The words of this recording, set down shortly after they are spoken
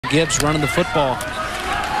Gibbs running the football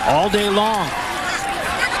all day long.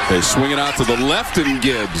 They swing it out to the left, and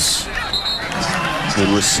Gibbs.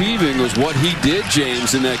 And receiving was what he did,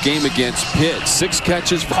 James, in that game against Pitt. 6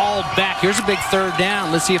 catches. Called back. Here's a big third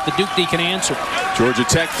down. Let's see if the Duke D can answer. Georgia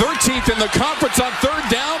Tech 13th in the conference on third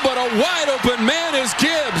down, but a wide open man is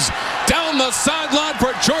Gibbs. Down the sideline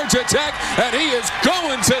for Georgia Tech, and he is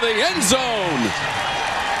going to the end zone.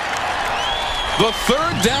 The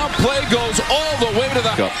third down play goes all the way to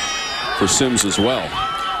the cup for Sims as well.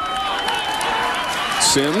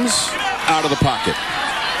 Sims out of the pocket.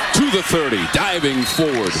 To the 30, diving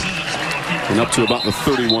forward. And up to about the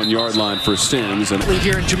 31-yard line for Sims. And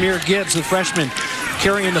here in Jahmyr Gibbs, the freshman,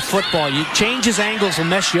 carrying the football. You change his angles will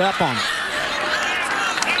mess you up on him.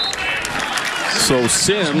 So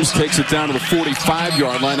Sims takes it down to the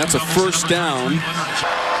 45-yard line. That's a first down.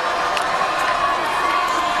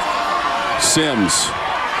 Sims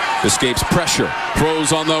escapes pressure.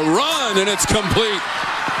 Throws on the run, and it's complete.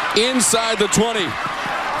 Inside the 20.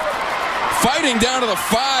 Fighting down to the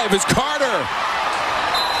 5 is Carter.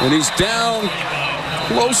 And he's down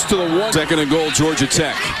close to the 1. Second and goal, Georgia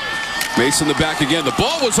Tech. Mason the back again. The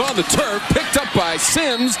ball was on the turf, picked up by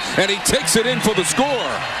Sims, and he takes it in for the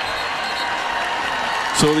score.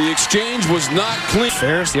 So the exchange was not clean.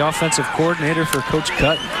 Ferris, the offensive coordinator for Coach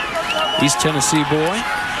Cut, East Tennessee boy.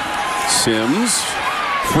 Sims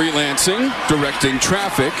freelancing, directing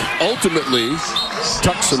traffic, ultimately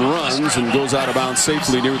tucks and runs and goes out of bounds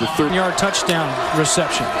safely near the 30-yard touchdown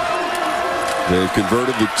reception. They've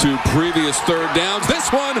converted the 2 previous third downs. This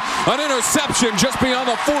one, an interception just beyond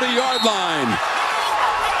the 40-yard line.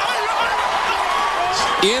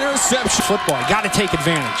 Interception. Football, got to take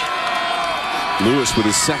advantage. Lewis with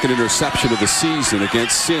his second interception of the season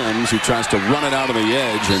against Sims, who tries to run it out of the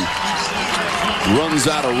edge and runs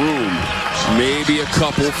out of room. Maybe a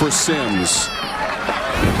couple for Sims.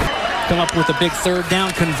 Come up with a big third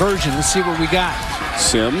down conversion. Let's see what we got.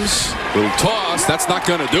 Sims, little toss. That's not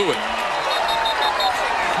going to do it.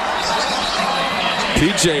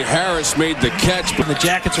 P.J. Harris made the catch, but the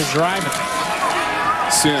Jackets are driving.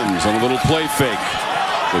 Sims on a little play fake.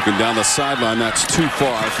 Looking down the sideline. That's too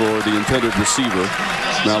far for the intended receiver,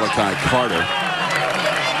 Malachi Carter.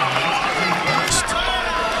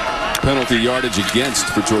 Penalty yardage against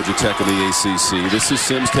for Georgia Tech in the ACC. This is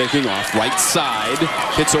Sims taking off. Right side.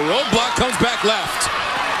 Hits a roadblock. Comes back left.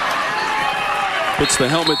 Puts the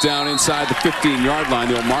helmet down inside the 15-yard line.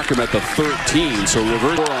 They'll mark him at the 13. So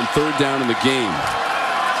reverse on third down in the game.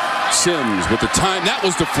 Sims with the time. That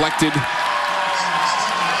was deflected.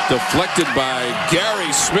 Deflected by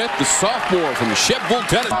Gary Smith, the sophomore from Sheffield,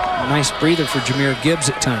 Tennessee. Nice breather for Jahmyr Gibbs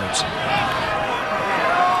at times.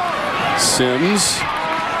 Sims.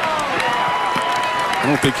 I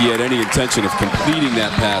don't think he had any intention of completing that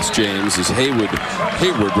pass, James, as Hayward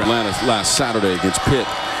ran last Saturday against Pitt.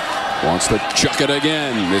 Wants to chuck it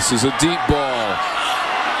again. This is a deep ball.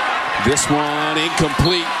 This one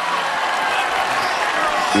incomplete.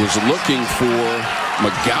 Was looking for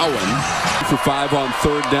McGowan. For 5 on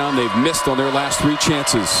third down. They've missed on their last 3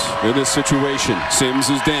 chances in this situation. Sims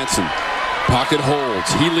is dancing. Pocket holds.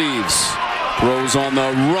 He leaves. Throws on the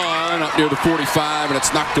run up near the 45, and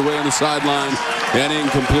it's knocked away on the sideline and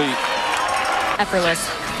incomplete. Effortless.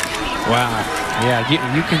 Wow. Yeah,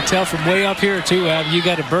 you can tell from way up here too, Ab. You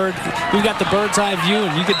got the bird's eye view,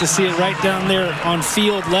 and you get to see it right down there on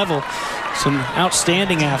field level. Some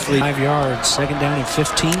outstanding athlete. 5 yards. Second down and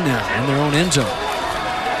 15 now in their own end zone.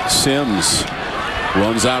 Sims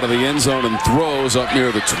runs out of the end zone and throws up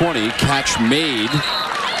near the 20. Catch made.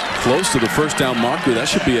 Close to the first down marker. That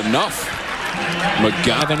should be enough.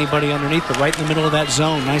 McGowan. Have anybody underneath, but right in the middle of that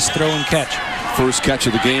zone. Nice throw and catch. First catch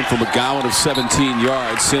of the game for McGowan of 17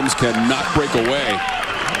 yards. Sims cannot break away.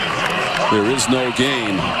 There is no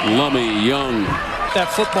gain. Lummy, Young.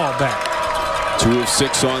 That football back. 2 of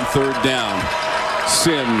 6 on third down.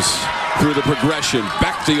 Sims through the progression.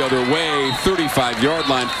 Back the other way. 35-yard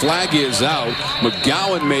line. Flag is out.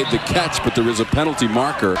 McGowan made the catch, but there is a penalty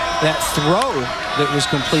marker. That throw that was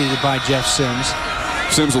completed by Jeff Sims.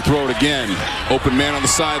 Sims will throw it again. Open man on the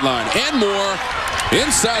sideline. And more.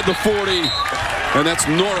 Inside the 40. And that's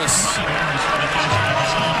Norris.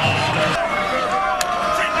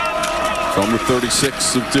 From the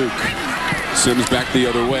 36 of Duke. Sims back the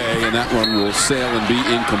other way, and that one will sail and be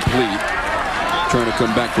incomplete. Trying to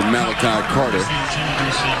come back from Malachi Carter.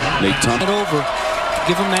 Nate Thompson. Over.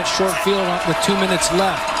 Give him that short field with 2 minutes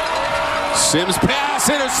left. Sims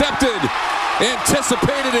pass intercepted.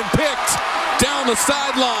 Anticipated and picked. Down the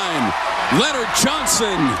sideline. Leonard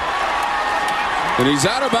Johnson. And he's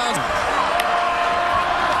out of bounds.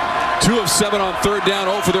 2 of 7 on third down,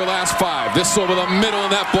 0 for their last 5. This over the middle,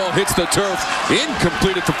 and that ball hits the turf.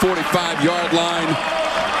 Incomplete at the 45-yard line.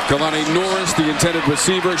 Kalani Norris, the intended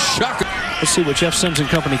receiver. Shocking. Let's see what Jeff Sims and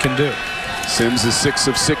company can do. Sims is 6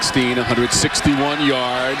 of 16, 161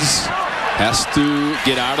 yards. Has to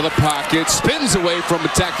get out of the pocket. Spins away from a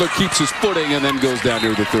tackler, keeps his footing, and then goes down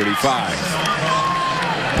near the 35.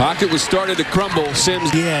 Pocket was started to crumble. Sims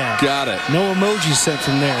got it. No emoji sent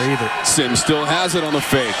from there either. Sims still has it on the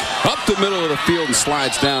fake. Up the middle of the field and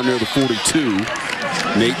slides down near the 42.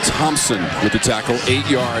 Nate Thompson with the tackle, 8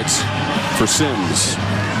 yards for Sims.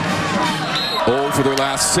 0 for their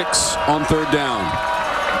last 6 on third down.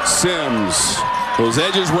 Sims, those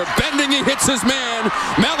edges were bending. He hits his man.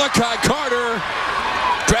 Malachi Carter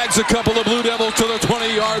drags a couple of Blue Devils to the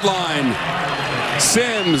 20-yard line.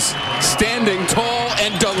 Sims standing tall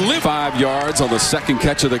and deliver 5 yards on the second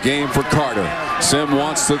catch of the game for Carter. Sims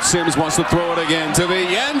wants to throw it again to the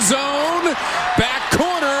end zone. Back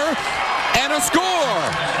corner and a score.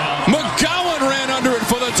 McGowan ran under it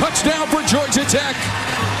for the touchdown for Georgia Tech.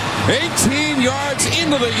 18 yards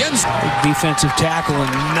into the end zone. Defensive tackle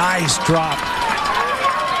and nice drop.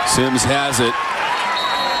 Sims has it.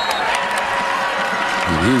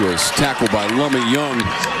 And he was tackled by Lummy Young.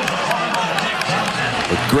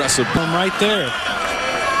 Aggressive. Right there.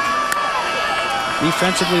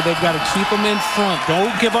 Defensively, they've got to keep them in front.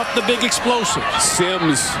 Don't give up the big explosives.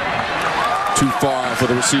 Sims too far for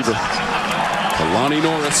the receiver. Kalani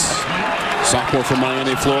Norris, sophomore from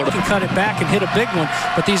Miami, Florida. They can cut it back and hit a big one,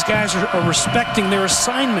 but these guys are respecting their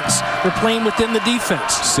assignments. They're playing within the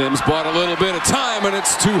defense. Sims bought a little bit of time, and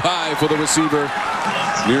it's too high for the receiver.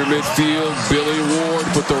 Near midfield, Billy Ward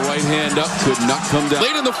put the right hand up, could not come down.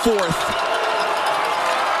 Late in the 4th.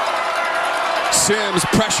 Sims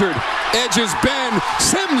pressured, edges bend.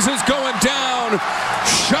 Sims is going down.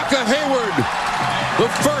 Shaka Hayward, the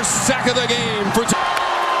first sack of the game for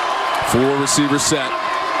 4 receiver set.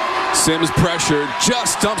 Sims pressured,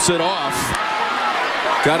 just dumps it off.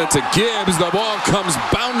 Got it to Gibbs. The ball comes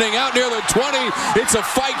bounding out near the 20. It's a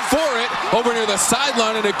fight for it over near the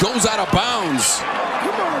sideline, and it goes out of bounds.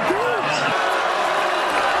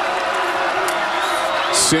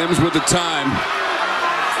 Sims with the time.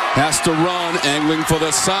 Has to run, angling for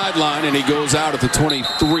the sideline, and he goes out at the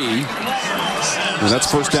 23. And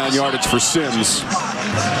that's first down yardage for Sims.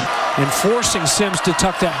 And forcing Sims to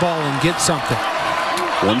tuck that ball and get something.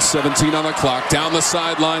 1:17 on the clock, down the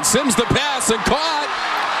sideline. Sims the pass and caught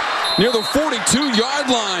near the 42-yard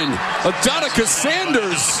line. Adonica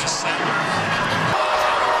Sanders.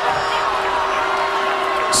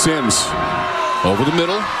 Sims over the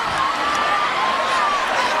middle.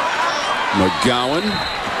 McGowan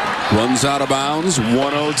runs out of bounds.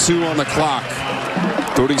 1:02 on the clock.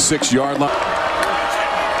 36-yard line.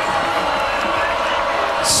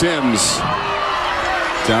 Sims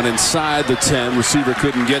down inside the 10. Receiver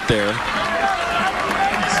couldn't get there.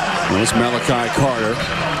 There's Malachi Carter.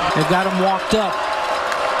 They've got him walked up.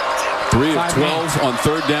 3 of 12 on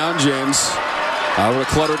third down. James out of a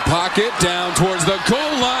cluttered pocket, down towards the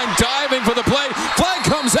goal line, diving for the play. Flag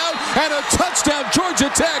comes out, and a touchdown.